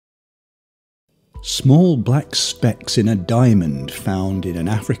Small black specks in a diamond found in an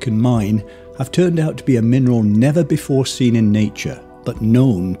African mine have turned out to be a mineral never before seen in nature, but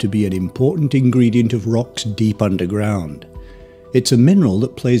known to be an important ingredient of rocks deep underground. It's a mineral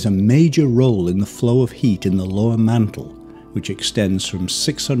that plays a major role in the flow of heat in the lower mantle, which extends from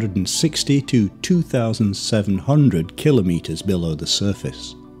 660 to 2,700 kilometers below the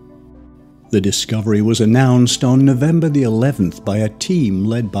surface. The discovery was announced on November the 11th by a team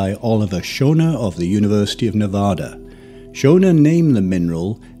led by Oliver Schoner of the University of Nevada. Schoner named the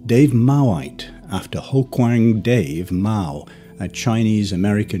mineral Dave Maoite after Hokwang Dave Mao, a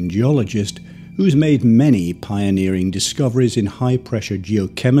Chinese-American geologist who's made many pioneering discoveries in high-pressure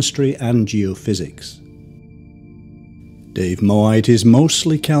geochemistry and geophysics. Dave Maoite is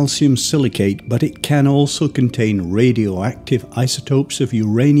mostly calcium silicate, but it can also contain radioactive isotopes of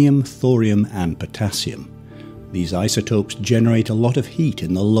uranium, thorium and potassium. These isotopes generate a lot of heat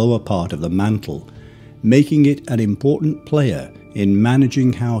in the lower part of the mantle, making it an important player in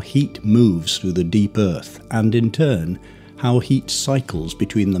managing how heat moves through the deep earth and, in turn, how heat cycles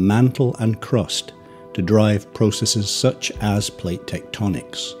between the mantle and crust to drive processes such as plate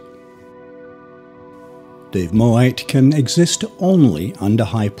tectonics. Dave Maoite can exist only under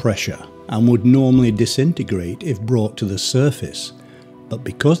high pressure and would normally disintegrate if brought to the surface, but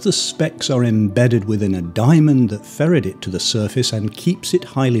because the specks are embedded within a diamond that ferried it to the surface and keeps it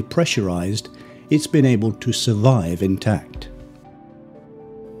highly pressurized, it's been able to survive intact.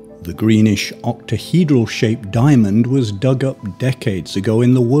 The greenish octahedral-shaped diamond was dug up decades ago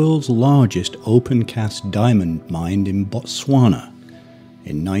in the world's largest open-cast diamond mine in Botswana.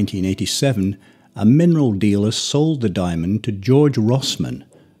 In 1987, a mineral dealer sold the diamond to George Rossman,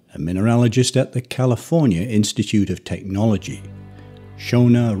 a mineralogist at the California Institute of Technology.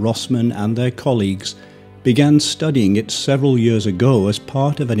 Schoner, Rossman and their colleagues began studying it several years ago as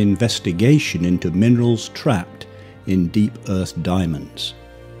part of an investigation into minerals trapped in deep earth diamonds.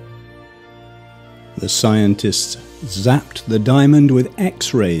 The scientists zapped the diamond with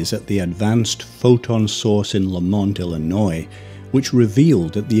X-rays at the Advanced Photon Source in Lamont, Illinois, which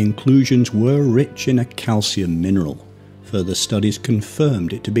revealed that the inclusions were rich in a calcium mineral. Further studies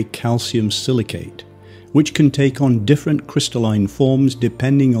confirmed it to be calcium silicate, which can take on different crystalline forms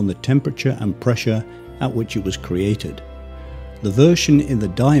depending on the temperature and pressure at which it was created. The version in the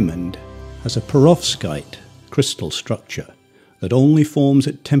diamond has a perovskite crystal structure that only forms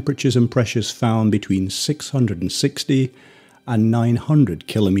at temperatures and pressures found between 660 and 900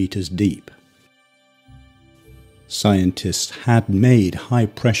 kilometers deep. Scientists had made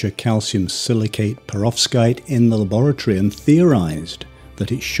high-pressure calcium silicate perovskite in the laboratory and theorized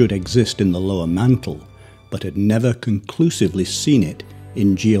that it should exist in the lower mantle, but had never conclusively seen it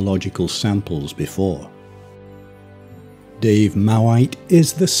in geological samples before. Dave Maoite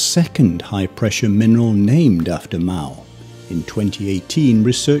is the second high-pressure mineral named after Mao. In 2018,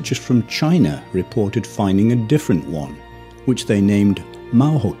 researchers from China reported finding a different one, which they named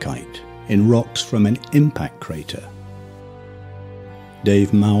Maohokite, in rocks from an impact crater.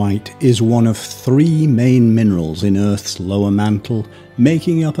 Dave Maoite is one of three main minerals in Earth's lower mantle,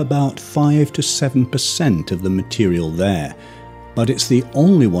 making up about 5 to 7% of the material there, but it's the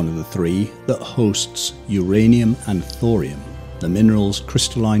only one of the three that hosts uranium and thorium. The mineral's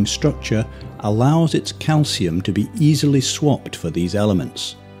crystalline structure allows its calcium to be easily swapped for these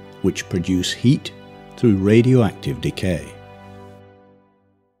elements, which produce heat through radioactive decay.